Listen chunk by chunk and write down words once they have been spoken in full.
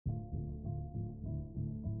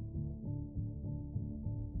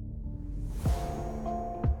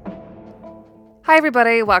Hi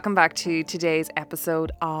everybody, welcome back to today's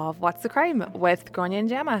episode of What's the Crime with Grania and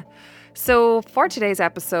Gemma. So for today's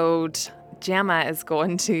episode, Gemma is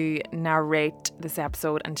going to narrate this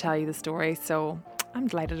episode and tell you the story. So I'm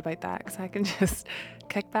delighted about that because I can just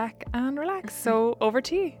kick back and relax. So over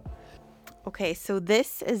to you. Okay, so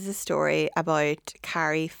this is the story about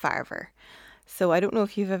Carrie Farver. So I don't know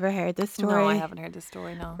if you've ever heard this story. No, I haven't heard this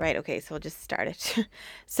story, no. Right, okay, so I'll just start it.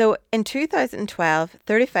 So in 2012,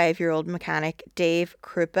 35-year-old mechanic Dave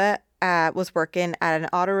Krupa was working at an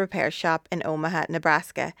auto repair shop in Omaha,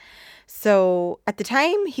 Nebraska. So at the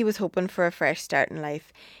time, he was hoping for a fresh start in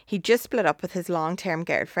life. He just split up with his long-term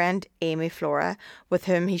girlfriend, Amy Flora, with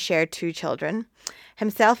whom he shared 2 children.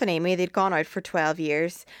 Himself and Amy, they'd gone out for 12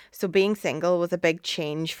 years, so being single was a big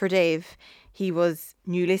change for Dave. He was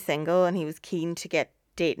newly single and he was keen to get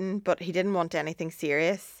dating, but he didn't want anything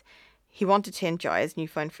serious. He wanted to enjoy his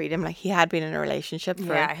newfound freedom. Like, he had been in a relationship for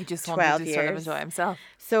 12 years. Yeah, he just wanted to sort of enjoy himself.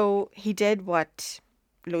 So he did what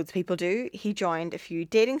loads of people do. He joined a few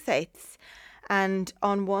dating sites. And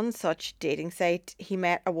on one such dating site, he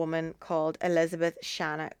met a woman called Elizabeth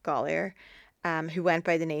Shanna Gollier, who went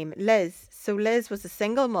by the name Liz. So Liz was a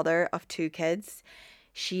single mother of 2 kids.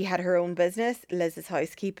 She had her own business, Liz's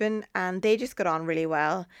Housekeeping, and they just got on really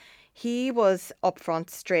well. He was upfront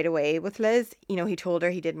straight away with Liz. You know, he told her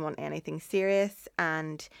he didn't want anything serious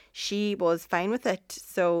and she was fine with it.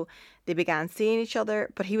 So they began seeing each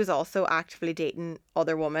other, but he was also actively dating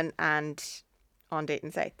other women and on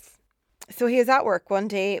dating sites. So he was at work one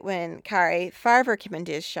day when Carrie Farver came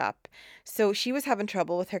into his shop. So she was having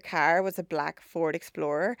trouble with her car. It was a black Ford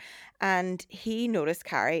Explorer, and he noticed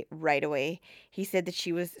Carrie right away. He said that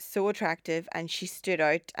she was so attractive and she stood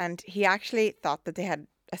out, and he actually thought that they had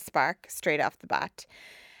a spark straight off the bat.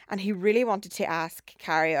 And he really wanted to ask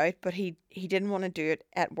Carrie out, but he didn't want to do it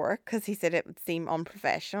at work because he said it would seem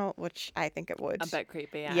unprofessional, which I think it would. A bit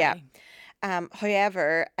creepy, Yeah.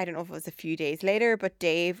 However, I don't know if it was a few days later, but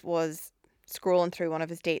Dave was scrolling through one of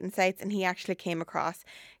his dating sites and he actually came across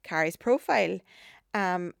Carrie's profile.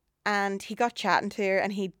 And he got chatting to her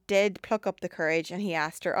and he did pluck up the courage and he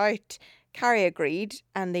asked her out. Carrie agreed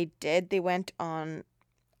and they did. They went on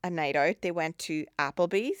a night out. They went to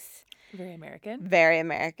Applebee's. Very American. Very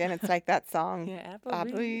American. It's like that song. Yeah,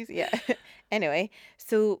 Applebee's. Yeah. Anyway,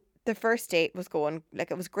 so the first date was going,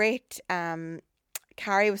 like, it was great.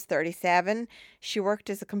 Carrie was 37. She worked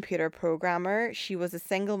as a computer programmer. She was a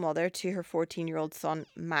single mother to her 14-year-old son,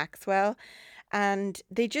 Maxwell. And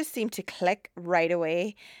they just seemed to click right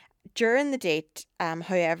away. During the date,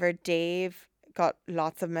 however, Dave got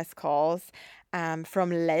lots of missed calls from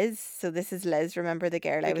Liz. So this is Liz, remember the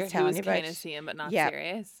girl I was telling you about? Kind of seeing, but not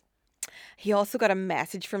serious. He also got a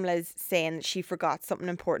message from Liz saying that she forgot something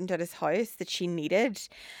important at his house that she needed.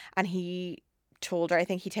 And he told her, I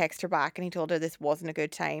think he texted her back and he told her this wasn't a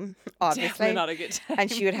good time, obviously. Definitely not a good time.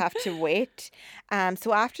 And she would have to wait.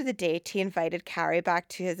 So after the date, he invited Carrie back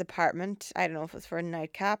to his apartment. I don't know if it was for a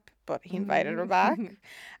nightcap, but he invited her back.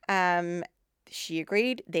 She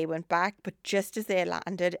agreed. They went back. But just as they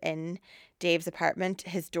landed in Dave's apartment,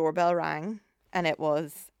 his doorbell rang and it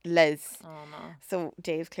was Liz. Oh, no. So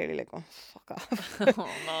Dave's clearly like, oh, fuck off. Oh,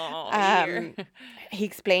 no. He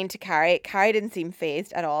explained to Carrie. Carrie didn't seem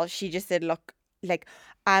fazed at all. She just said, look, like,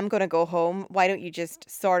 I'm going to go home. Why don't you just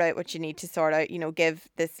sort out what you need to sort out? You know, give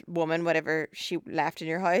this woman whatever she left in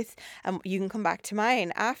your house and you can come back to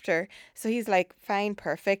mine after. So he's like, fine,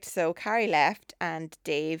 perfect. So Carrie left and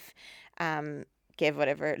Dave gave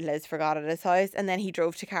whatever Liz forgot at his house. And then he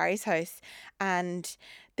drove to Carrie's house and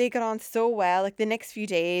they got on so well. Like, the next few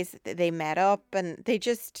days they met up and it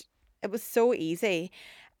was so easy.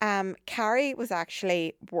 Carrie was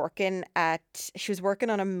actually she was working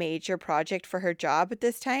on a major project for her job at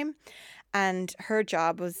this time. And her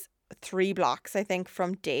job was 3 blocks, I think,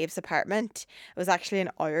 from Dave's apartment. It was actually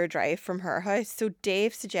an hour drive from her house. So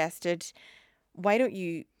Dave suggested, why don't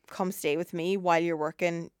you come stay with me while you're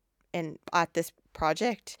working at this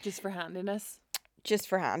project? Just for handiness.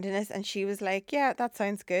 And she was like, yeah, that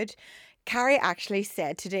sounds good. Carrie actually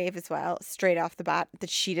said to Dave as well, straight off the bat, that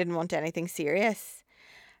she didn't want anything serious.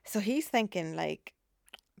 So he's thinking, like,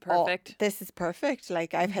 perfect. Oh, this is perfect.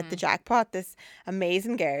 Like, I've hit the jackpot. This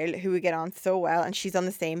amazing girl who we get on so well, and she's on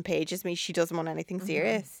the same page as me. She doesn't want anything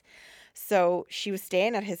serious. So she was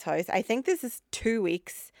staying at his house. I think this is 2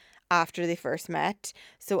 weeks after they first met.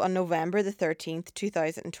 So on November the 13th,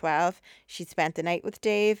 2012, she spent the night with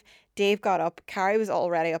Dave. Dave got up. Carrie was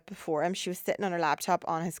already up before him. She was sitting on her laptop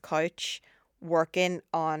on his couch working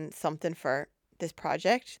on something for this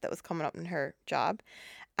project that was coming up in her job.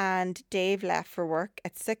 And Dave left for work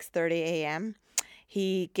at 6:30 a.m.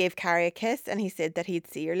 He gave Carrie a kiss and he said that he'd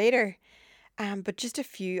see her later. But just a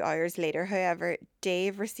few hours later, however,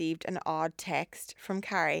 Dave received an odd text from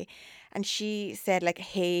Carrie, and she said, like,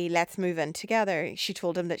 "Hey, let's move in together." She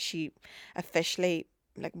told him that she officially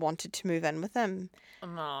like wanted to move in with him,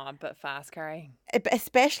 Aw, a bit fast, Carrie.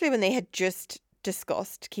 especially when they had just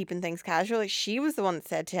discussed keeping things casual. Like, she was the one that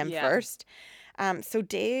said to him Yeah. first. So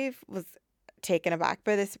Dave was taken aback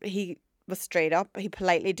by this. He was straight up. He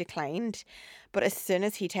politely declined. But as soon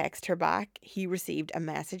as he texted her back, he received a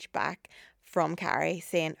message back from Carrie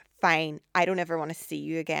saying, "Fine, I don't ever want to see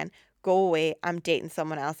you again. Go away. I'm dating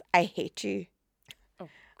someone else. I hate you."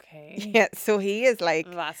 Okay. Yeah, so he is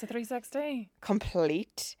like That's a 360.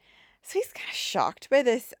 complete. So he's kind of shocked by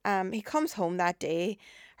this. He comes home that day,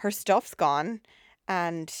 her stuff's gone,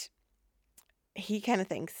 and he kind of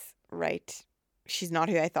thinks, right, she's not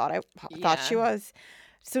who I thought she Yeah. was.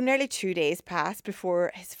 So nearly 2 days pass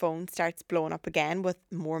before his phone starts blowing up again with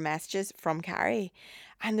more messages from Carrie.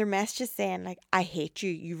 And their messages saying, like, "I hate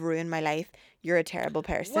you. You've ruined my life. You're a terrible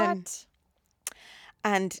person." What?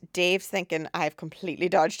 And Dave's thinking, "I've completely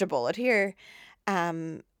dodged a bullet here."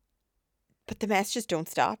 Um, but the messages don't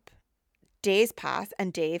stop. Days pass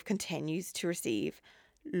and Dave continues to receive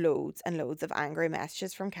loads and loads of angry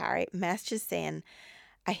messages from Carrie. Messages saying,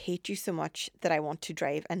 "I hate you so much that I want to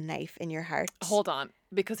drive a knife in your heart." Hold on.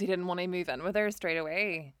 Because he didn't want to move in with her straight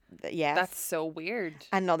away. Yes. That's so weird.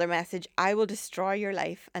 Another message, "I will destroy your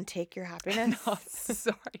life and take your happiness." No,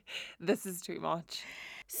 sorry. This is too much.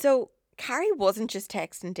 So Carrie wasn't just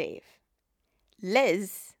texting Dave.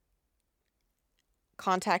 Liz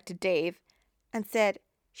contacted Dave and said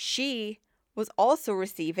she was also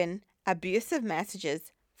receiving abusive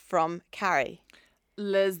messages from Carrie.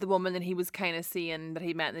 Liz, the woman that he was kind of seeing that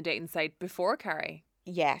he met in the dating site before Carrie.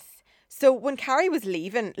 Yes. So when Carrie was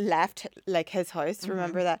left like his house,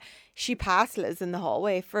 remember that she passed Liz in the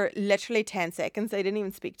hallway for literally 10 seconds. They didn't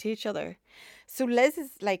even speak to each other. So Liz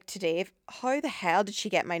is like to Dave, "How the hell did she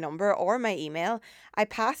get my number or my email? I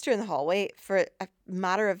passed her in the hallway for a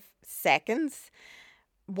matter of seconds.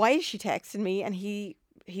 Why is she texting me?" And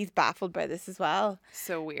he's baffled by this as well.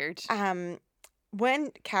 So weird.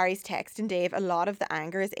 When Carrie's texting Dave, a lot of the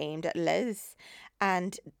anger is aimed at Liz.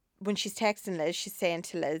 And when she's texting Liz, she's saying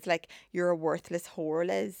to Liz, like, "You're a worthless whore,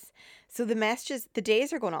 Liz." So the messages, the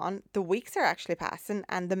days are going on, the weeks are actually passing,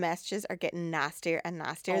 and the messages are getting nastier and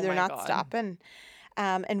nastier. Oh They're my not God. stopping.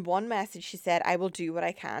 In one message, she said, "I will do what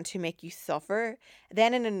I can to make you suffer."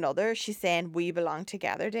 Then in another, she's saying, "We belong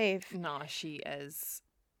together, Dave." Nah, she is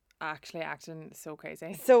actually acting so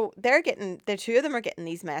crazy. So the two of them are getting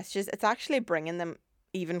these messages. It's actually bringing them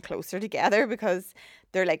even closer together because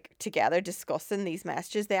they're like together discussing these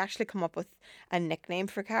messages. They actually come up with a nickname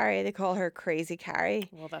for Carrie. They call her Crazy Carrie,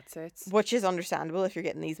 Well, that's it. which is understandable if you're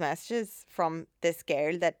getting these messages from this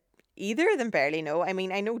girl that either of them barely know. I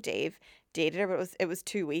mean, I know Dave dated her, but it was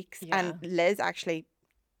 2 weeks, and Yeah. Liz actually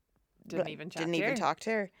Didn't even chat didn't to even her. talk to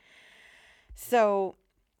her. So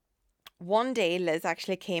one day, Liz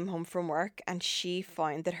actually came home from work and she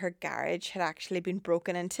found that her garage had actually been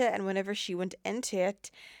broken into. And whenever she went into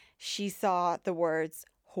it, she saw the words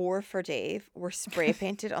 "whore for Dave" were spray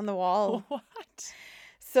painted on the wall. What?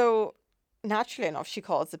 So, naturally enough, she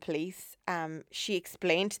calls the police. She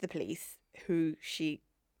explained to the police who she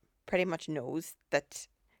pretty much knows that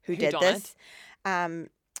who did done this.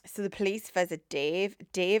 So the police visit Dave.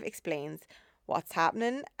 Dave explains what's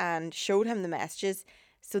happening and showed him the messages.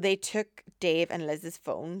 So they took Dave and Liz's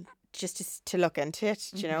phone just to look into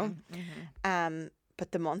it, you know.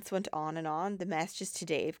 But the months went on and on. The messages to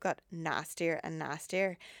Dave got nastier and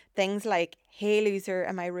nastier. Things like, "Hey loser,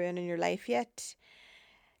 am I ruining your life yet?"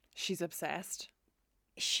 She's obsessed.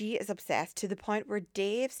 She is obsessed to the point where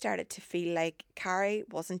Dave started to feel like Carrie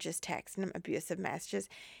wasn't just texting him abusive messages.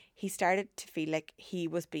 He started to feel like he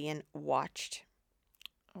was being watched.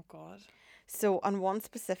 Oh God. So on one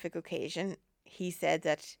specific occasion, he said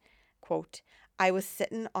that, quote, "I was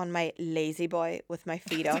sitting on my lazy boy with my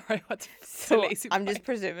feet up." Sorry, what's So lazy I'm boy? just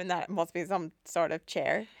presuming that it must be some sort of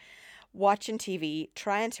chair. Watching TV,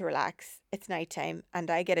 trying to relax. It's nighttime, and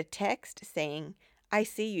I get a text saying, "I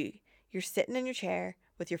see you. You're sitting in your chair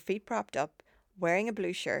with your feet propped up, wearing a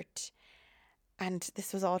blue shirt." And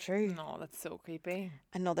this was all true. No, that's so creepy.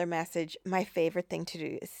 Another message, "My favourite thing to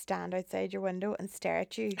do is stand outside your window and stare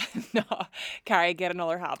at you." No, Carrie, get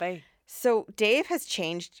another hobby. So Dave has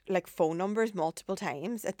changed like phone numbers multiple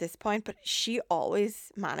times at this point, but she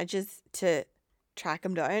always manages to track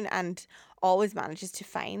him down and always manages to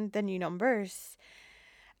find the new numbers.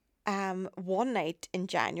 One night in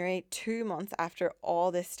January, 2 months after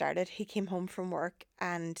all this started, he came home from work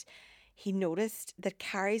and he noticed that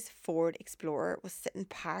Carrie's Ford Explorer was sitting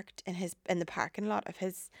parked in the parking lot of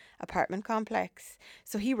his apartment complex.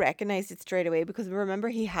 So he recognized it straight away because remember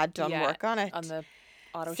he had done work on it. On the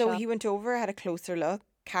auto So shop. he went over, had a closer look.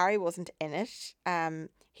 Carrie wasn't in it.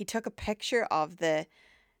 He took a picture of the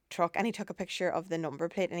truck and he took a picture of the number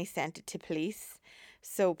plate and he sent it to police.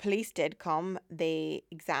 So police did come. They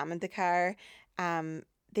examined the car.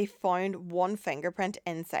 They found one fingerprint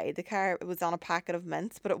inside the car. It was on a packet of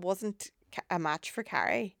mints, but it wasn't a match for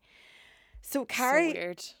Carrie. So So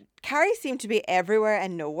weird. Carrie seemed to be everywhere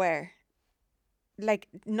and nowhere. Like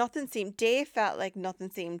Dave felt like nothing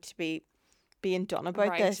seemed to be being done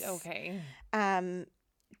about this. Okay.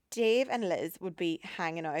 Dave and Liz would be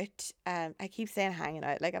hanging out. I keep saying hanging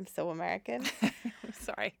out like I'm so American.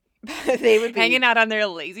 Sorry. They would be hanging out on their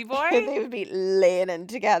lazy boy. They would be laying in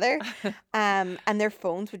together. And their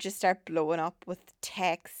phones would just start blowing up with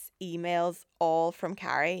texts, emails, all from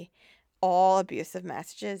Carrie, all abusive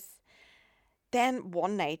messages. Then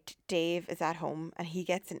one night, Dave is at home and he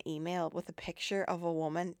gets an email with a picture of a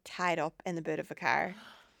woman tied up in the boot of a car.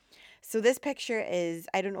 So this picture is,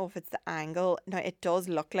 I don't know if it's the angle. Now, it does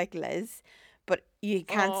look like Liz, but you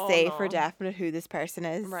can't say for definite who this person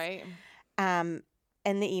is. Right.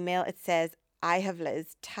 In the email, it says, I have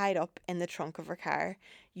Liz tied up in the trunk of her car.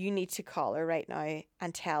 You need to call her right now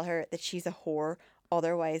and tell her that she's a whore.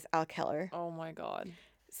 Otherwise, I'll kill her. Oh, my God.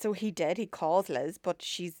 So he did. He calls Liz, but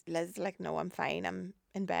Liz is like, no, I'm fine. I'm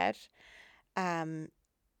in bed.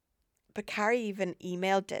 But Carrie even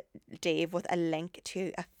emailed Dave with a link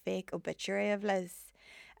to a fake obituary of Liz.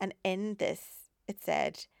 And in this, it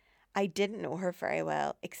said, I didn't know her very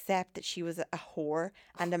well, except that she was a whore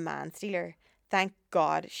and a man stealer. Thank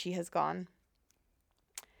God she has gone.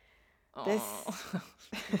 This,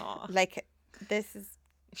 this is...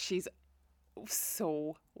 She's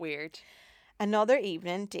so weird. Another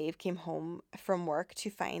evening, Dave came home from work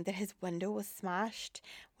to find that his window was smashed.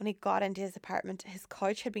 When he got into his apartment, his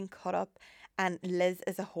couch had been cut up and Liz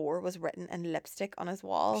is a whore was written in lipstick on his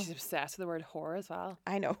wall. She's obsessed with the word whore as well.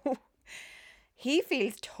 I know. He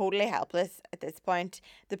feels totally helpless at this point.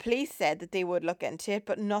 The police said that they would look into it,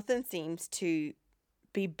 but nothing seems to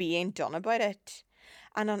be being done about it.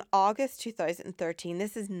 And on August 2013,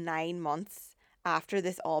 this is 9 months after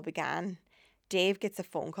this all began, Dave gets a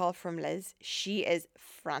phone call from Liz. She is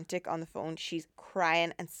frantic on the phone. She's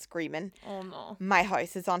crying and screaming. Oh, no. My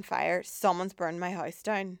house is on fire. Someone's burned my house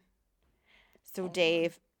down. So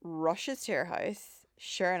Dave rushes to her house.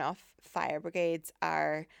 Sure enough, fire brigades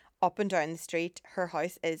are up and down the street. Her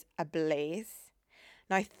house is ablaze.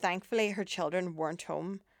 Now, thankfully, her children weren't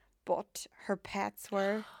home, but her pets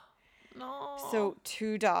were. No. So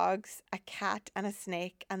 2 dogs, a cat and a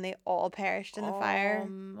snake, and they all perished in the fire.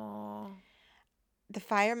 No. The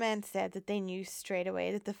firemen said that they knew straight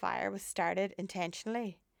away that the fire was started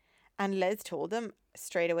intentionally. And Liz told them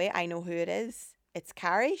straight away, I know who it is. It's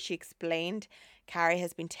Carrie. She explained, Carrie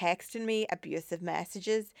has been texting me abusive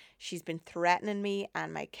messages. She's been threatening me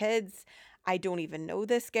and my kids. I don't even know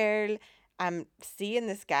this girl. I'm seeing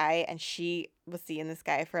this guy and she was seeing this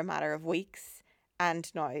guy for a matter of weeks. And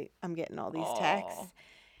now I'm getting all these texts.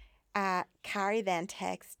 Carrie then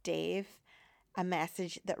texts Dave a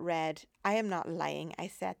message that read, I am not lying. I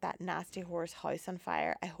set that nasty whore's house on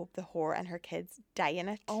fire. I hope the whore and her kids die in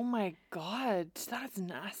it. Oh my God, that's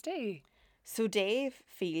nasty. So Dave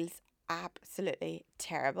feels absolutely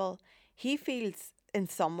terrible. He feels in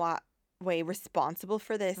somewhat way responsible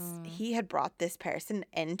for this. He had brought this person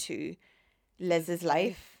into Liz's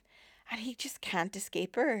life and he just can't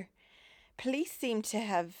escape her. Police seem to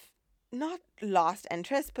have not lost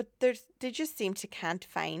interest, but they just seem to can't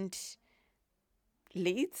find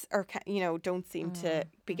leads or don't seem to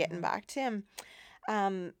be getting back to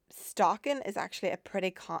him. Stalking is actually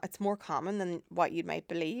it's more common than what you might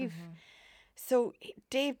believe. So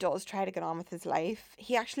Dave does try to get on with his life.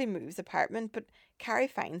 He actually moves apartment, but Carrie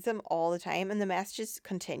finds him all the time and the messages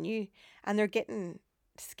continue and they're getting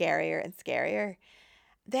scarier and scarier.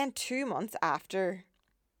 Then 2 months after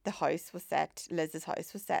Liz's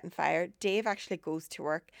house was set on fire, Dave actually goes to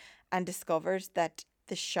work and discovers that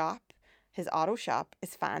the shop, his auto shop,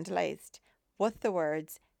 is vandalized with the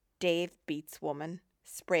words Dave beats woman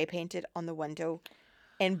spray painted on the window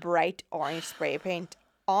in bright orange spray paint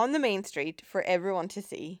on the main street for everyone to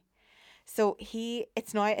see. So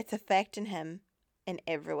it's affecting him in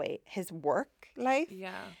every way. His work life,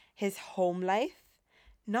 his home life.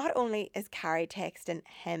 Not only is Carrie texting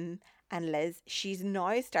him and Liz, she's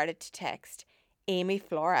now started to text Amy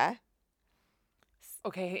Flora.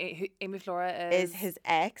 Okay, Amy Flora is his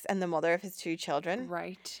ex and the mother of his 2 children.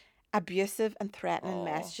 Right. Abusive and threatening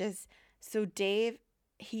messages. So Dave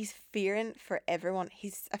he's fearing for everyone.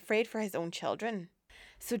 He's afraid for his own children.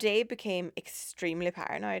 So Dave became extremely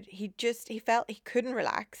paranoid. He felt he couldn't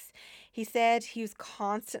relax. He said he was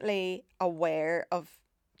constantly aware of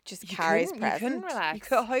just Carrie's presence. You couldn't relax.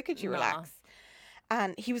 How could you Nah. relax?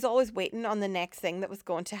 And he was always waiting on the next thing that was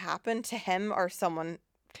going to happen to him or someone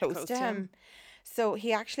close to him. So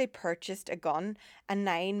he actually purchased a gun, a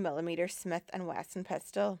 9mm Smith & Wesson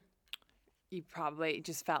pistol. You probably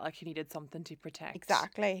just felt like you needed something to protect.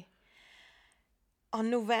 Exactly. On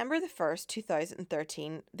November the 1st,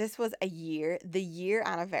 2013, this was the year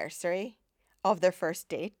anniversary of their first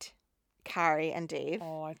date, Carrie and Dave.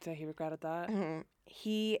 Oh, I'd say he regretted that.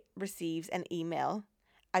 He receives an email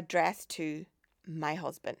addressed to my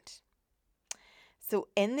husband. So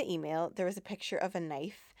in the email, there was a picture of a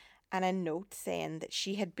knife and a note saying that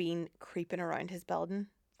she had been creeping around his building.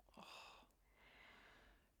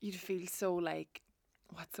 You'd feel so like,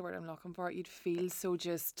 what's the word I'm looking for? You'd feel so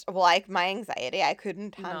just... Well, like my anxiety, I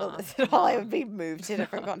couldn't handle this at all. I would be moved to a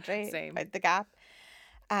different country. Same. Out the gap.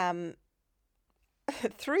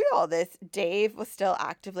 Through all this, Dave was still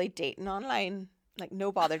actively dating online. Like,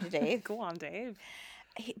 no bother to Dave. Go on, Dave.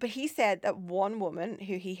 But he said that one woman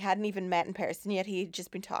who he hadn't even met in person yet, he had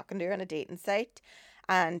just been talking to her on a dating site,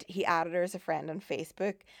 and he added her as a friend on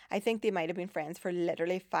Facebook. I think they might have been friends for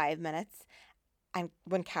literally 5 minutes. And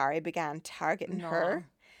when Carrie began targeting her,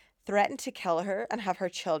 threatened to kill her and have her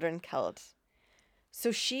children killed.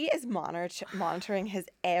 So she is monitoring his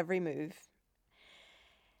every move.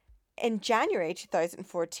 In January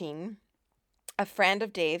 2014, a friend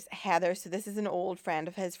of Dave's, Heather, so this is an old friend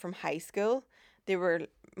of his from high school. They were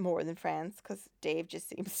more than friends because Dave just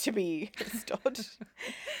seems to be a stud.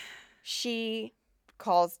 She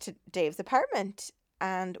calls to Dave's apartment,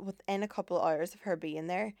 and within a couple of hours of her being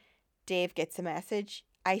there, Dave gets a message.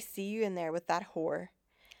 I see you in there with that whore.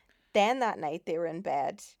 Then that night they were in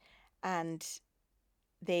bed and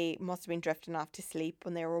they must have been drifting off to sleep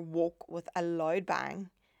when they were woke with a loud bang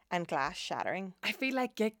and glass shattering. I feel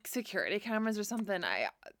like get security cameras or something.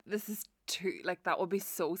 This is too, like, that would be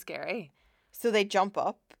so scary. So they jump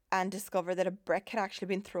up and discover that a brick had actually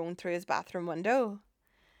been thrown through his bathroom window.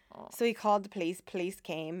 Oh. So he called the police. Police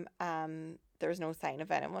came. There was no sign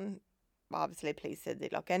of anyone. Obviously, police said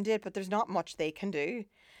they'd look into it, but there's not much they can do.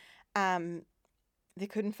 They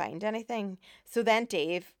couldn't find anything. So then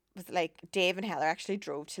Dave and Heather actually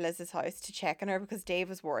drove to Liz's house to check on her because Dave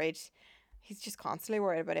was worried. He's just constantly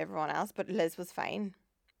worried about everyone else, but Liz was fine.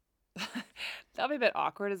 That'd be a bit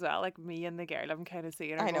awkward as well, like me and the girl I'm kind of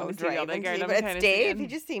seeing. I know, driving, but it's Dave. He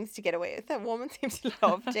just seems to get away with it. That woman seems to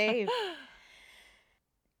love Dave.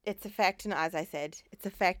 It's affecting, as I said, it's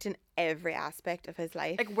affecting every aspect of his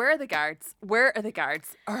life. Like, where are the guards? Where are the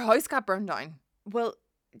guards? Our house got burned down. Well,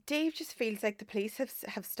 Dave just feels like the police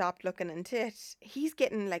have stopped looking into it. He's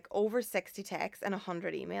getting like over 60 texts and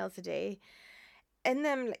 100 emails a day. In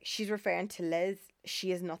them, like, she's referring to Liz.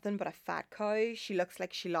 She is nothing but a fat cow. She looks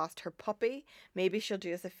like she lost her puppy. Maybe she'll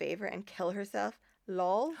do us a favour and kill herself.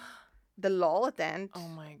 Lol. The lol at the end. Oh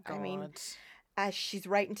my God. I mean, she's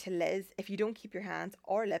writing to Liz, if you don't keep your hands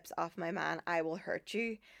or lips off my man, I will hurt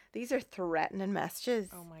you. These are threatening messages.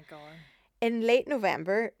 Oh my God. In late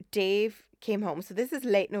November, Dave came home. So this is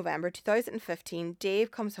late November 2015. Dave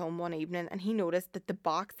comes home one evening and he noticed that the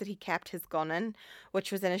box that he kept his gun in,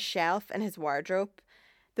 which was in a shelf in his wardrobe,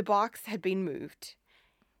 the box had been moved.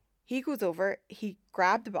 He goes over, he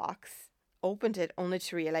grabbed the box, opened it, only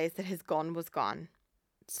to realise that his gun was gone.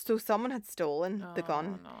 So someone had stolen the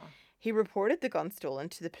gun. No. He reported the gun stolen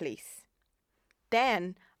to the police.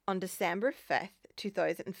 Then, on December 5th,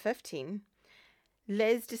 2015,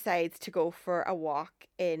 Liz decides to go for a walk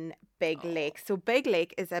in Big Lake. So Big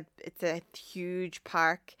Lake is a huge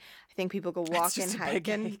park. I think people go walking,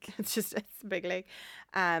 hiking. It's a big lake.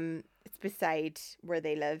 It's beside where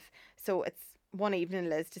they live. So it's one evening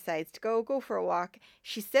Liz decides to go for a walk.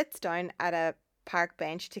 She sits down at a park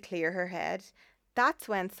bench to clear her head. That's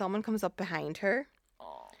when someone comes up behind her,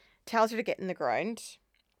 tells her to get in the ground,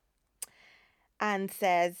 and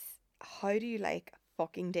says, "How do you like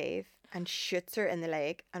fucking Dave?" and shoots her in the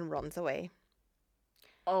leg and runs away.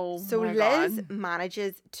 Oh so my Liz God.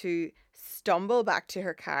 manages to stumble back to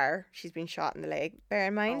her car. She's been shot in the leg, bear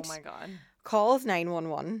in mind. Oh my God. Calls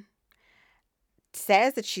 911,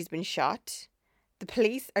 says that she's been shot. The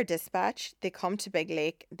police are dispatched. They come to Big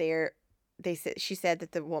Lake. She said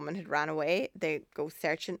that the woman had ran away. They go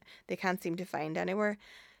searching. They can't seem to find anywhere.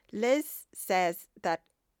 Liz says that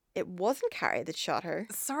it wasn't Carrie that shot her.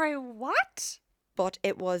 Sorry, what? But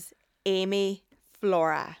it was Amy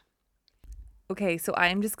Flora. Okay, so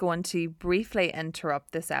I'm just going to briefly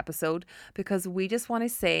interrupt this episode because we just want to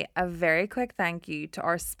say a very quick thank you to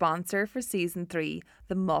our sponsor for season 3,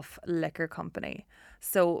 the Muff Liquor Company.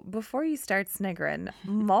 So before you start sniggering,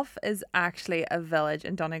 Muff is actually a village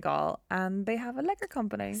in Donegal and they have a liquor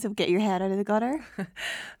company. So get your head out of the gutter.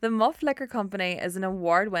 The Muff Liquor Company is an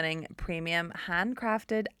award-winning premium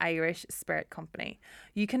handcrafted Irish spirit company.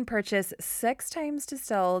 You can purchase 6 times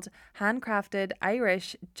distilled handcrafted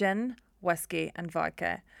Irish gin, whiskey and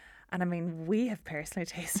vodka. And I mean, we have personally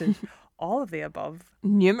tasted all of the above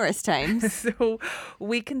Numerous times. so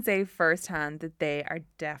we can say firsthand that they are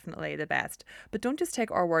definitely the best. But don't just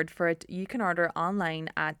take our word for it. You can order online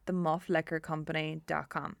at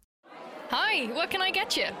themuffliquorcompany.com. Hi, what can I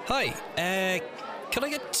get you? Hi, can I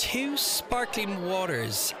get 2 sparkling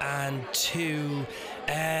waters and 2,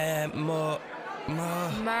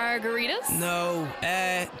 Margaritas? no,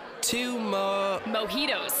 2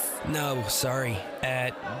 Mojitos? no, sorry,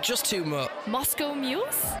 just 2 Moscow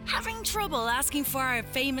Mules? Having trouble asking for our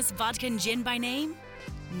famous vodka and gin by name?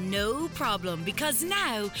 No problem, because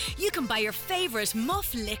now you can buy your favourite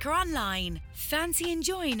Muff liquor online. Fancy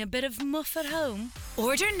enjoying a bit of Muff at home?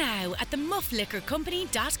 Order now at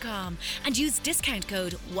themuffliquorcompany.com and use discount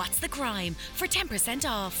code What's the Crime for 10%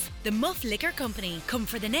 off. The Muff Liquor Company. Come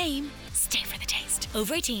for the name, stay for the taste.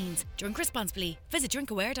 Over 18s. Drink responsibly. Visit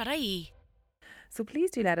drinkaware.ie. So please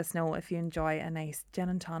do let us know if you enjoy a nice gin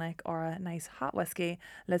and tonic or a nice hot whiskey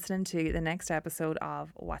listening to the next episode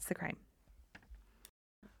of What's the Crime.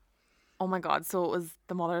 Oh my God, so it was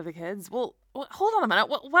the mother of the kids. Well, hold on a minute.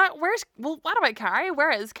 What about Carrie?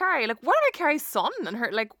 Where is Carrie? Like, what about Carrie's son and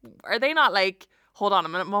her? Like, are they not like, hold on a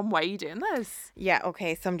minute, Mum, why are you doing this? Yeah,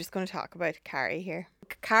 okay, so I'm just going to talk about Carrie here.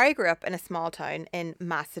 Carrie grew up in a small town in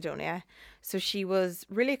Macedonia, so she was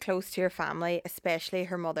really close to her family, especially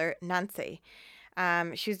her mother, Nancy.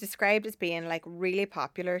 She was described as being like really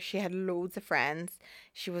popular. She had loads of friends.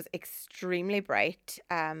 She was extremely bright,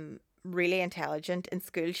 really intelligent. In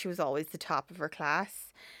school, she was always the top of her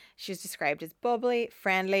class. She was described as bubbly,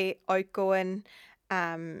 friendly, outgoing,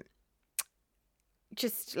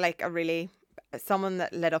 just like someone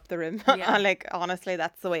that lit up the room. Yeah. Like, honestly,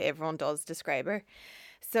 that's the way everyone does describe her.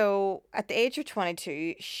 So at the age of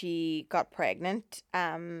 22, she got pregnant.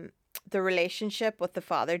 The relationship with the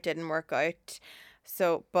father didn't work out.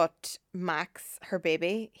 But Max, her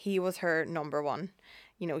baby, he was her number one.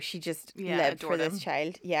 You know, she just lived for this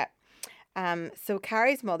child. Yeah. So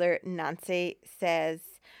Carrie's mother, Nancy, says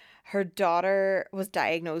her daughter was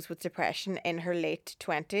diagnosed with depression in her late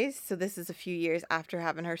 20s. So this is a few years after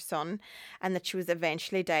having her son, and that she was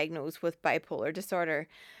eventually diagnosed with bipolar disorder.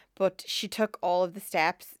 But she took all of the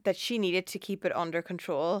steps that she needed to keep it under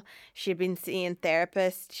control. She had been seeing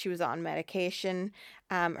therapists. She was on medication.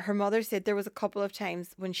 Her mother said there was a couple of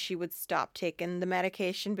times when she would stop taking the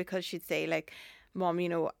medication because she'd say, like, Mom, you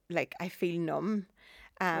know, like, I feel numb.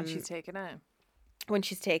 When she's taking it. When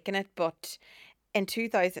she's taking it. But in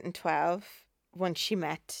 2012, when she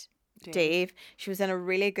met Dave, she was in a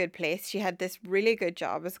really good place. She had this really good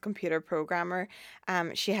job as a computer programmer.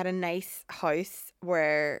 She had a nice house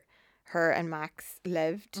where her and Max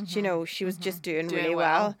lived. Mm-hmm. You know, she was just doing really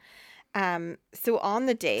well. So on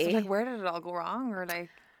the day, So like, where did it all go wrong, or like?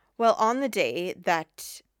 well, on the day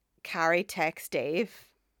that Carrie texted Dave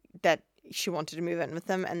that she wanted to move in with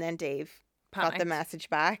him, and then Dave got the Panicked. message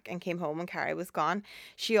back and came home and Carrie was gone.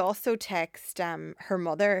 She also texted her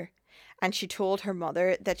mother, and she told her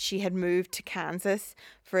mother that she had moved to Kansas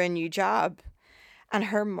for a new job. And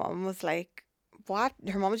her mum was like, what?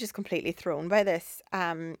 Her mum was just completely thrown by this.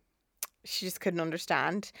 She just couldn't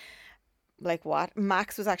understand. Like, what?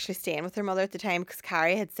 Max was actually staying with her mother at the time because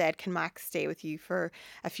Carrie had said, can Max stay with you for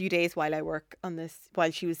a few days while I work on this,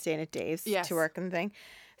 while she was staying at Dave's to work and thing.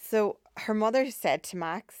 So her mother said to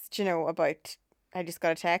Max, do you know about, I just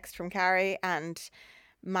got a text from Carrie, and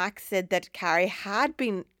Max said that Carrie had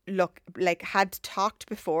been had talked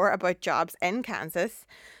before about jobs in Kansas.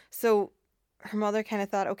 So her mother kind of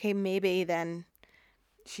thought, okay, maybe then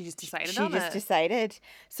She just decided she on just it. decided.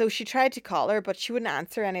 So she tried to call her, but she wouldn't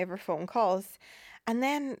answer any of her phone calls. And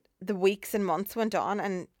then the weeks and months went on,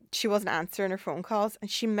 and she wasn't answering her phone calls, and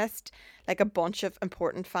she missed like a bunch of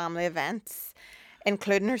important family events,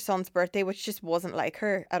 including her son's birthday, which just wasn't like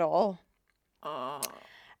her at all. Oh.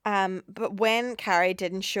 But when Carrie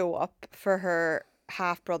didn't show up for her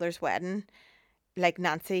half brother's wedding, like,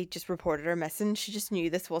 Nancy just reported her missing. She just knew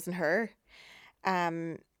this wasn't her.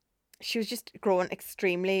 She was just growing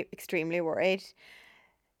extremely, extremely worried.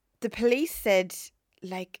 The police said,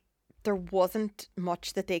 like, there wasn't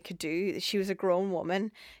much that they could do. She was a grown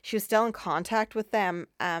woman. She was still in contact with them.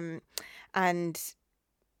 And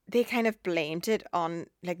they kind of blamed it on,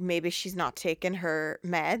 like, maybe she's not taking her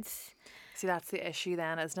meds. See, that's the issue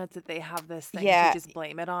then, isn't it? That they have this thing Yeah. to just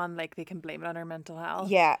blame it on. Like, they can blame it on her mental health.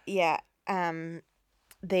 Yeah, yeah.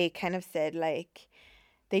 They kind of said, like,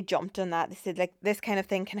 they jumped on that. They said, like, this kind of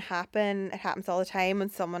thing can happen. It happens all the time when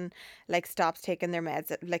someone, like, stops taking their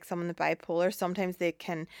meds. Like, someone with bipolar, sometimes they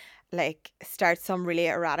can, like, start some really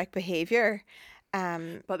erratic behaviour.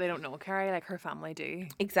 But they don't know Carrie, like her family do.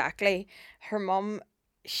 Exactly. Her mum,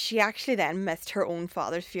 she actually then missed her own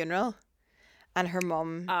father's funeral. And her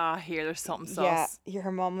mum... Here, there's something Yeah, sus.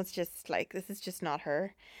 her mum was just like, this is just not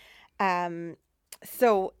her.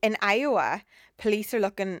 So in Iowa, police are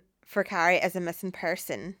looking for Carrie as a missing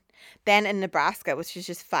person. Then in Nebraska, which is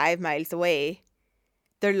just 5 miles away,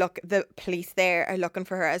 the police there are looking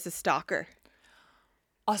for her as a stalker.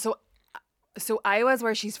 Oh, so Iowa's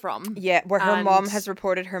where she's from. Yeah, where her mum And- has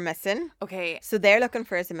reported her missing. Okay. So they're looking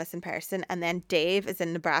for her as a missing person, and then Dave is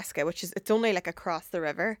in Nebraska, which is, it's only like across the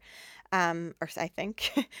river. Or I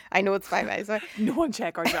think I know it's 5 miles away. No one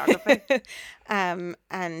check our geography.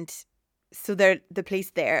 And so the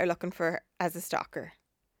police there are looking for her as a stalker.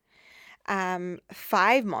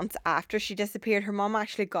 5 months after she disappeared, her mum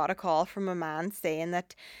actually got a call from a man saying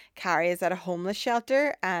that Carrie is at a homeless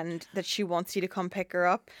shelter and that she wants you to come pick her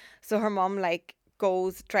up. So her mum, like,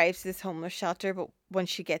 drives to this homeless shelter, but when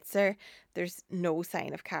she gets there, there's no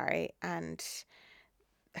sign of Carrie, and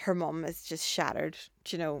her mum is just shattered.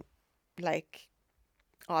 You know, like,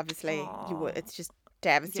 obviously it's just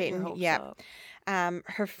devastating. hopes Yeah. up.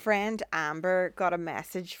 Her friend Amber got a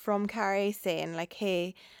message from Carrie saying, like,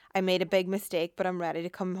 hey, I made a big mistake, but I'm ready to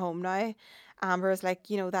come home now. Amber was like,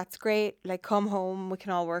 you know, that's great. Like, come home, we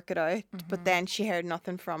can all work it out. But then she heard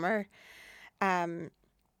nothing from her.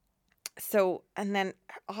 So, and then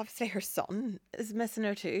obviously her son is missing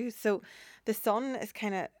her too. So the son is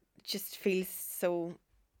kind of just feels so,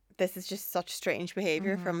 this is just such strange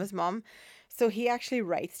behavior from his mom. So he actually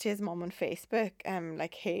writes to his mom on Facebook,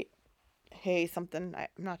 like, hey, something, I'm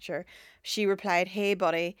not sure. She replied, hey,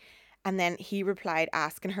 buddy. And then he replied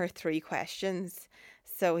asking her 3 questions.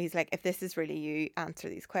 So he's like, if this is really you, answer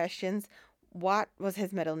these questions. What was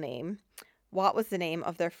his middle name? What was the name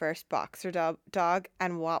of their first boxer dog?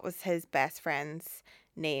 And what was his best friend's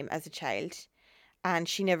name as a child? And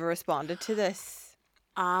she never responded to this.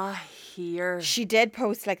 Here. She did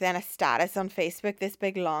post, like, then a status on Facebook, this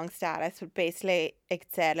big long status, but basically it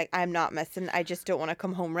said, like, I'm not missing, I just don't want to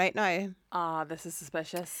come home right now. This is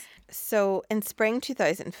suspicious. So in spring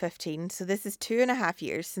 2015, so this is 2.5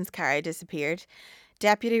 years since Carrie disappeared,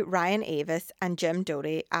 Deputy Ryan Avis and Jim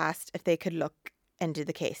Doty asked if they could look into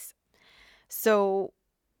the case. So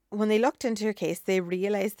when they looked into her case, they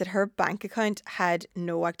realised that her bank account had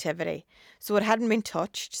no activity. So it hadn't been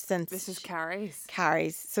touched since... This is Carrie's.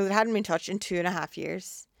 Carrie's. So it hadn't been touched in 2.5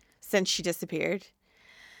 years since she disappeared.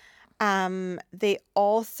 They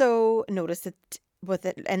also noticed that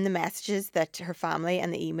in the messages that her family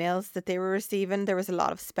and the emails that they were receiving, there was a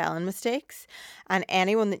lot of spelling mistakes. And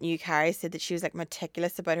anyone that knew Carrie said that she was, like,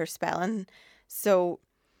 meticulous about her spelling. So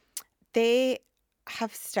they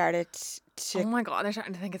have started to... Oh my God, they're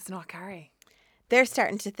starting to think it's not Carrie. They're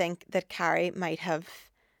starting to think that Carrie might have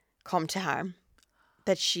come to harm,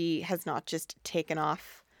 that she has not just taken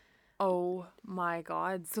off. Oh my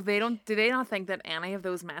God. So do they not think that any of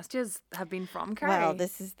those messages have been from Carrie? Well,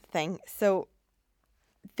 this is the thing. So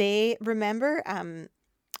they remember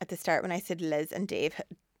at the start when I said Liz and Dave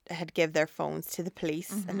had give their phones to the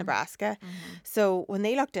police in Nebraska. So when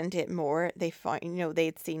they looked into it more, they found, you know,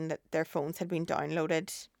 they'd seen that their phones had been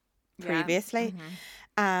downloaded previously.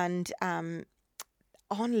 And on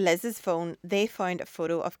Liz's phone, they found a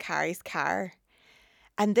photo of Carrie's car.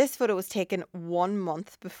 And this photo was taken 1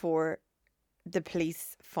 month before the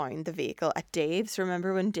police found the vehicle at Dave's.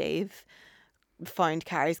 Remember when Dave found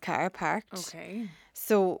Carrie's car parked? Okay.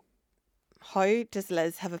 So how does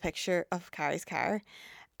Liz have a picture of Carrie's car?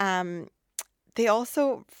 They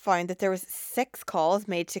also found that there was 6 calls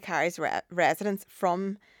made to Carrie's residence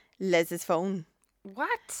from Liz's phone.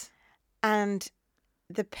 What? And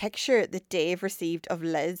the picture that Dave received of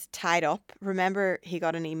Liz tied up, remember he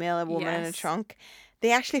got an email, a woman in a Yes. trunk?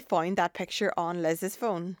 They actually found that picture on Liz's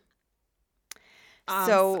phone.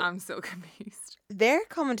 So I'm so confused. they're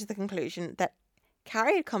coming to the conclusion that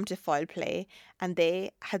Carrie had come to foul play and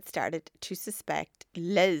they had started to suspect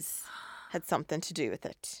Liz had something to do with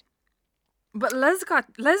it. But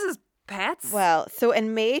Liz's pets. Well, so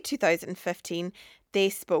in May 2015, they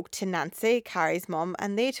spoke to Nancy, Carrie's mum,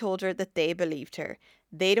 and they told her that they believed her.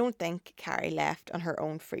 They don't think Carrie left on her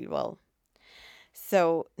own free will.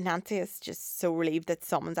 So Nancy is just so relieved that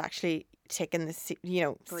someone's actually taken this,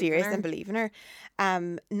 serious her. and believing her.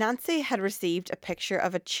 Nancy had received a picture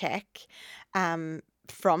of a check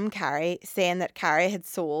from Carrie saying that Carrie had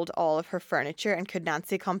sold all of her furniture and could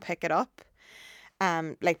Nancy come pick it up,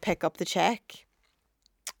 pick up the check.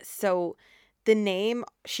 So the name,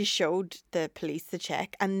 she showed the police the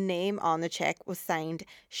check, and the name on the check was signed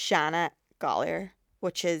Shanna Gollier,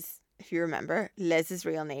 which is, if you remember, Liz's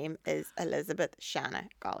real name is Elizabeth Shanna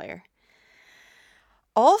Gollier.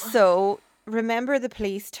 Also, remember the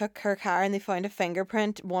police took her car and they found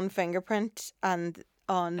one fingerprint, and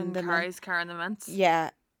on In the Carrie's car in the mints. yeah,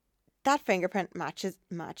 that fingerprint matched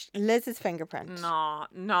Liz's fingerprint. No.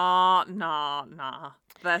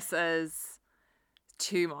 This is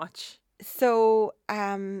too much. So,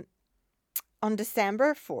 on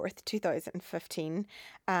December 4th, 2015,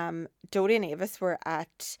 Dodie and Avis were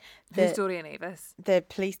at Who's Dodie and Avis? the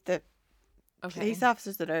police Okay. police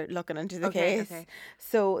officers that are looking into the Okay, case. okay.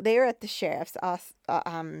 So they were at the sheriff's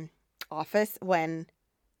office when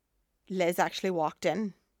Liz actually walked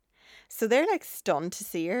in. So they're like stunned to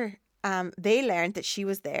see her. They learned that she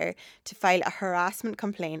was there to file a harassment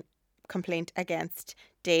complaint against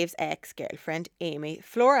Dave's ex-girlfriend, Amy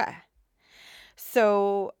Flora.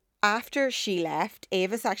 So after she left,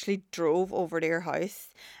 Avis actually drove over to her house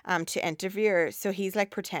to interview her. So he's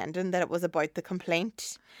like pretending that it was about the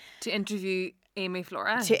complaint. To interview Amy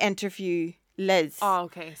Flora? To interview Liz. Oh,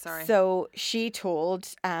 okay, sorry. So she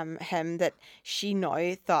told him that she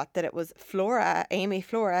now thought that it was Amy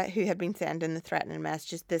Flora, who had been sending the threatening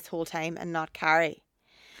messages this whole time and not Carrie.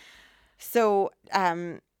 So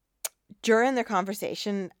during their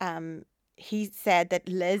conversation, he said that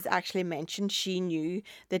Liz actually mentioned she knew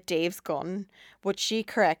that Dave's gun, which she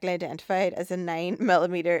correctly identified as a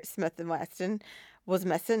 9mm Smith & Wesson, was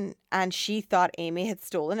missing, and she thought Amy had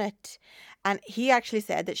stolen it. And he actually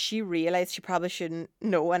said that she realised she probably shouldn't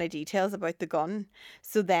know any details about the gun.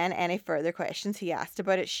 So then any further questions he asked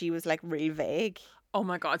about it, she was like real vague. Oh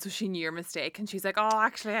my God, so she knew her mistake and she's like, oh,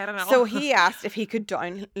 actually, I don't know. So he asked if he could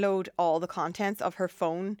download all the contents of her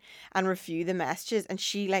phone and review the messages, and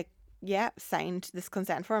she signed this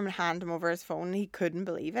consent form and handed him over his phone, and he couldn't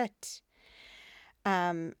believe it.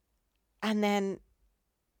 And then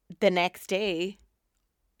the next day,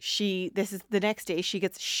 she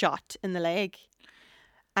gets shot in the leg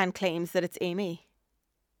and claims that it's Amy.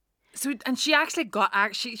 So, and she actually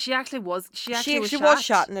was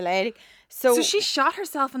shot in the leg. So she shot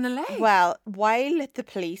herself in the leg. Well, while the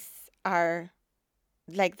police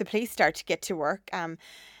start to get to work,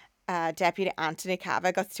 Deputy Anthony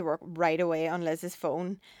Cava got to work right away on Liz's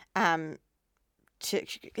phone.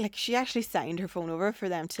 She actually signed her phone over for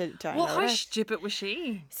them to download Well, how it. stupid was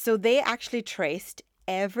she? So they actually traced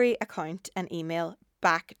every account and email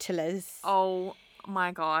back to Liz. Oh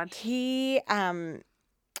my God.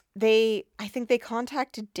 I think they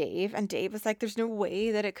contacted Dave, and Dave was like, there's no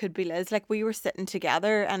way that it could be Liz. Like, we were sitting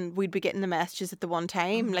together and we'd be getting the messages at the one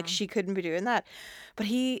time. Mm-hmm. Like, she couldn't be doing that. But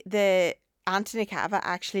Anthony Cava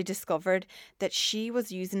actually discovered that she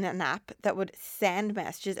was using an app that would send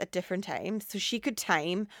messages at different times. So she could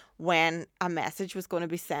time when a message was going to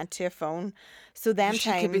be sent to a phone. So them she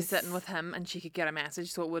times... could be sitting with him and she could get a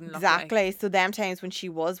message so it wouldn't look Exactly. like... So them times when she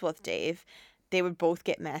was with Dave, they would both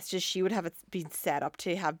get messages. She would have it been set up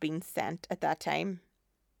to have been sent at that time.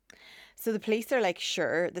 So the police are like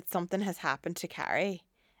sure that something has happened to Carrie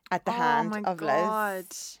at the hand of God.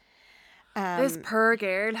 Liz. This poor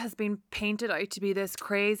girl has been painted out to be this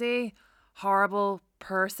crazy, horrible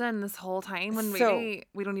person this whole time when really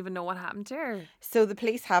we don't even know what happened to her. So the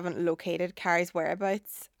police haven't located Carrie's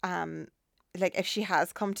whereabouts. If she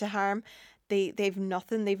has come to harm, they've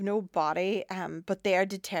nothing, they've no body, but they are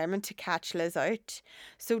determined to catch Liz out.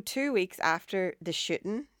 So 2 weeks after the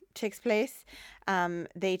shooting takes place,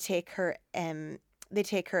 they take her in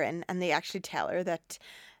and they actually tell her that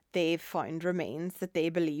they've found remains that they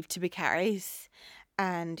believe to be Carrie's.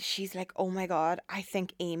 And she's like, oh my God, I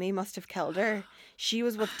think Amy must have killed her. She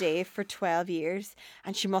was with Dave for 12 years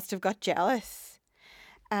and she must have got jealous.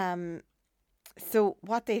 So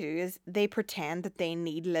what they do is they pretend that they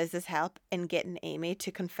need Liz's help in getting Amy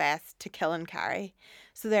to confess to killing Carrie.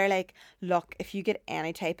 So they're like, look, if you get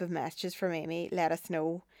any type of messages from Amy, let us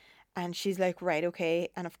know. And she's like, right, okay.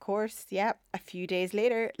 And of course, a few days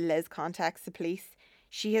later, Liz contacts the police.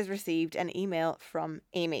 She has received an email from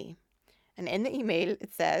Amy. And in the email,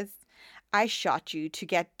 it says, I shot you to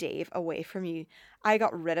get Dave away from you. I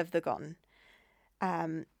got rid of the gun.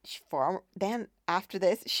 Then after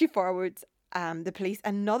this, she forwards the police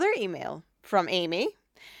another email from Amy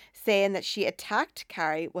saying that she attacked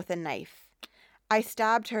Carrie with a knife I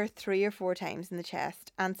stabbed her 3 or 4 times in the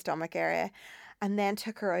chest and stomach area and then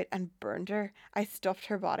took her out and burned her. I stuffed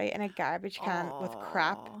her body in a garbage can with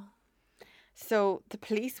crap. Aw. So the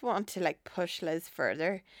police want to like push Liz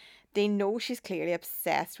further. They know she's clearly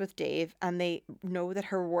obsessed with Dave, and they know that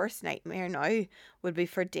her worst nightmare now would be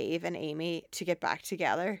for Dave and Amy to get back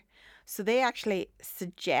together. So they actually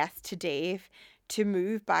suggest to Dave to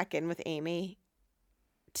move back in with Amy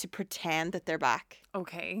to pretend that they're back.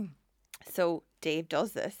 Okay. So Dave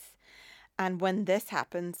does this. And when this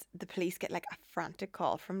happens, the police get like a frantic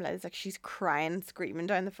call from Liz. Like she's crying and screaming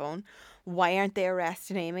down the phone. Why aren't they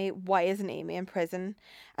arresting Amy? Why isn't Amy in prison?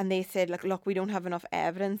 And they said, like, look, we don't have enough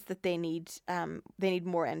evidence, that they need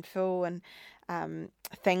more info and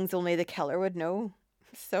things only the killer would know.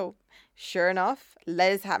 So sure enough,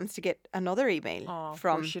 Liz happens to get another email Oh, of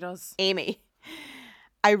from course she does. Amy.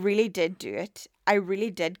 I really did do it. I really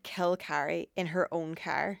did kill Carrie in her own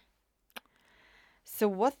car. So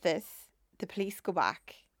with this, the police go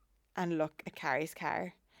back and look at Carrie's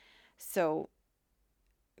car. So,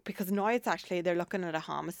 because now it's actually, they're looking at a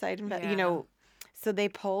homicide, you know. So they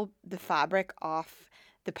pull the fabric off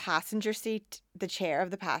the passenger seat, the chair of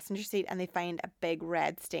the passenger seat, and they find a big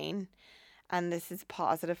red stain. And this is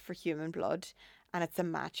positive for human blood. And it's a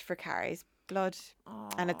match for Carrie's blood.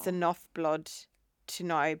 And it's enough blood to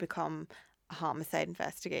now become a homicide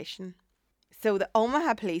investigation. So the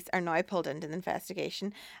Omaha police are now pulled into the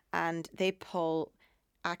investigation, and they pull,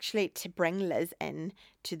 actually, to bring Liz in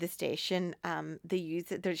to the station. They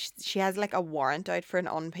use it. She has like a warrant out for an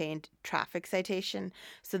unpaid traffic citation,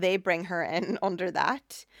 so they bring her in under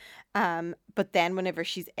that. But then whenever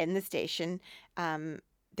she's in the station,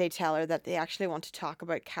 they tell her that they actually want to talk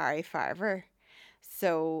about Carrie Farver.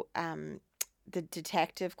 So the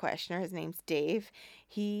detective questioner, his name's Dave,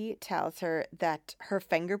 he tells her that her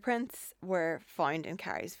fingerprints were found in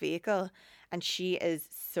Carrie's vehicle, and she is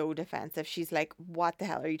so defensive. She's like, what the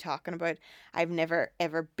hell are you talking about? I've never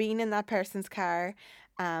ever been in that person's car.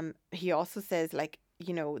 He also says, like,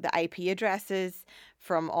 you know, the IP addresses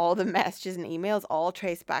from all the messages and emails all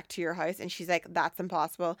trace back to your house. And she's like, that's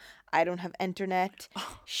impossible. I don't have internet.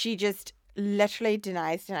 She just literally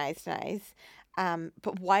denies.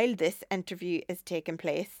 But while this interview is taking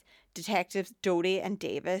place, detectives Doty and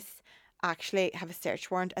Davis actually have a search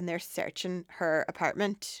warrant, and they're searching her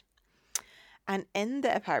apartment. And in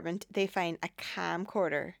the apartment, they find a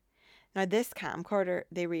camcorder. Now, this camcorder,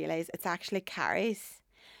 they realise it's actually Carrie's.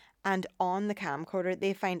 And on the camcorder,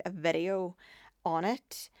 they find a video on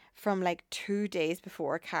it from like 2 days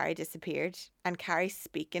before Carrie disappeared. And Carrie's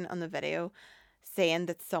speaking on the video, saying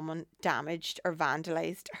that someone damaged or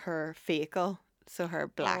vandalised her vehicle. So her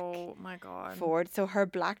black Oh my God. Ford. So her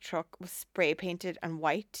black truck was spray painted and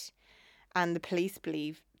white. And the police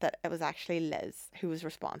believe that it was actually Liz who was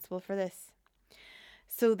responsible for this.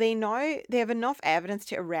 So they have enough evidence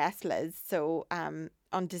to arrest Liz. So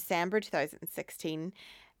on December 2016,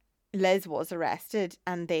 Liz was arrested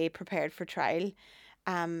and they prepared for trial.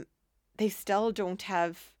 They still don't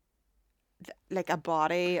have like a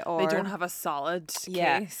body, or They don't have a solid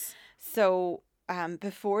case. So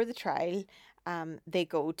before the trial, they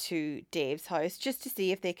go to Dave's house just to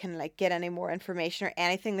see if they can like get any more information or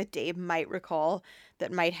anything that Dave might recall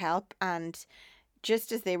that might help. And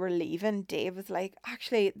just as they were leaving, Dave was like,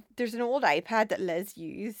 actually, there's an old iPad that Liz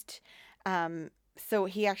used. So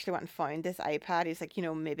he actually went and found this iPad. He's like, you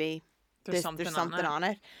know, maybe there's something on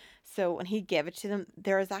it. So when he gave it to them,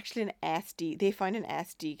 there was actually they found an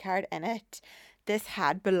SD card in it. This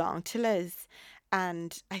had belonged to Liz,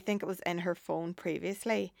 and I think it was in her phone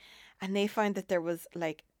previously. And they found that there was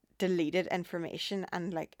like deleted information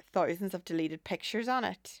and like thousands of deleted pictures on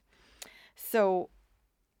it. So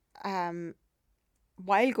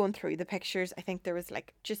while going through the pictures, I think there was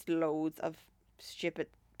like just loads of stupid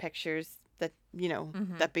pictures that, you know,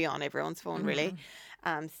 that be on everyone's phone, really.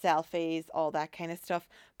 Selfies, all that kind of stuff.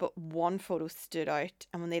 But one photo stood out,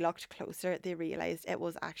 and when they looked closer, they realised it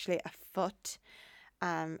was actually a foot.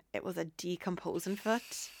 It was a decomposing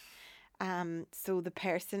foot. So the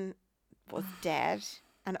person was dead,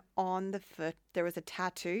 and on the foot there was a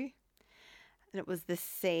tattoo, and it was the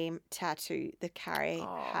same tattoo that Carrie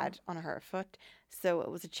had on her foot. So it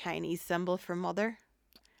was a Chinese symbol for mother,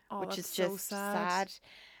 which is so just sad.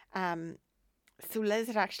 So Liz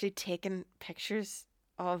had actually taken pictures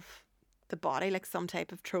of the body like some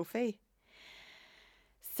type of trophy.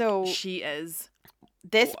 So She is.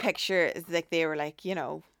 this picture is like, they were like, you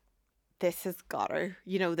know, this has got her,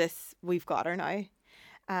 you know, we've got her now.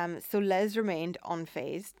 So Liz remained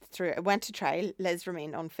unfazed went to trial. Liz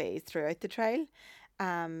remained unfazed throughout the trial.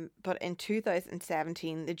 But in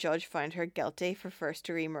 2017, the judge found her guilty for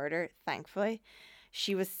first-degree murder, thankfully.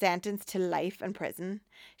 She was sentenced to life in prison.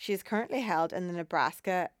 She is currently held in the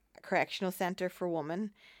Nebraska Correctional Center for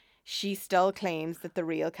Women. She still claims that the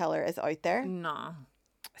real killer is out there. No.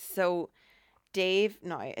 So Dave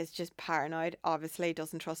now is just paranoid, obviously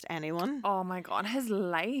doesn't trust anyone. Oh my God, his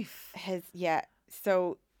life.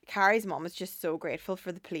 So Carrie's mom is just so grateful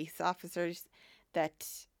for the police officers that,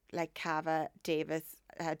 like Cava, Davis,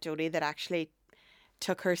 Jody, that actually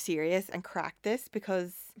took her serious and cracked this,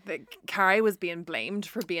 because Carrie was being blamed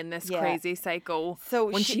for being this crazy psycho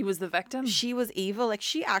when she was the victim. She was evil. Like,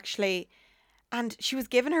 she actually, and she was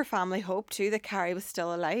giving her family hope too that Carrie was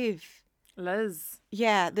still alive. Liz.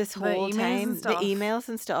 Yeah, this whole time, the stuff. emails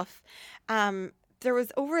and stuff. There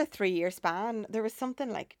was over a 3-year span, there was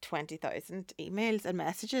something like 20,000 emails and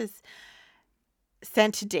messages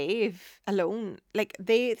sent to Dave alone. Like,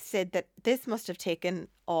 they said that this must have taken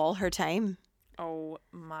all her time Oh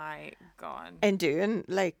my God. in doing,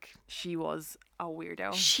 like, She was a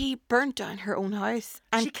weirdo. she burnt down her own house.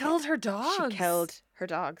 And She killed her dogs. She killed her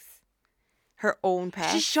dogs. Her own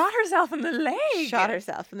pets. She shot herself in the leg. Shot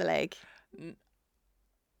herself in the leg.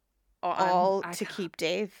 Oh, All I to can't- keep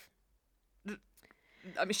Dave.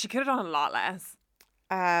 I mean, she could have done a lot less.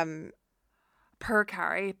 Per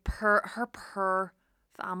Carrie, per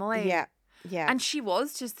family. Yeah. Yeah. And she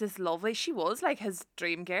was just this lovely. She was like his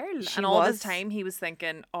dream girl. She and all was. this time he was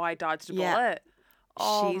thinking, "Oh, I dodged a Yeah. bullet."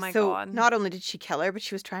 Oh my God. Not only did she kill her, but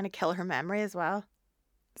she was trying to kill her memory as well.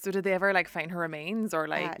 So did they ever like find her remains or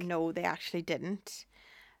like? No, they actually didn't.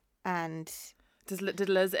 And Did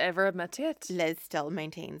Liz ever admit to it? Liz still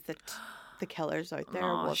maintains that the killer's out there.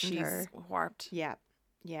 Oh, Wasn't she's her. warped. Yeah.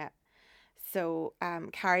 Yeah. So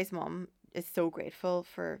Carrie's mum is so grateful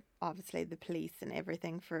for, obviously, the police and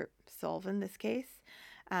everything for solving this case.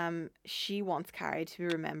 She wants Carrie to be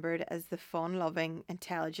remembered as the fun-loving,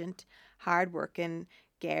 intelligent, hard-working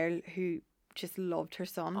girl who just loved her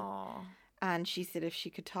son. Oh, And she said if she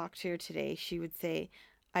could talk to her today, she would say,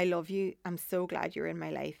 "I love you. I'm so glad you're in my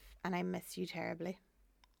life, and I miss you terribly."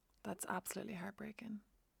 that's absolutely heartbreaking.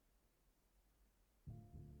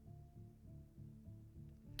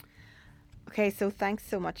 Okay, so thanks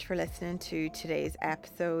so much for listening to today's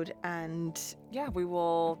episode, and Yeah, we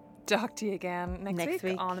will talk to you again next Next week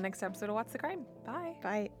week. on the next episode of What's the Crime. Bye.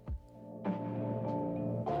 bye.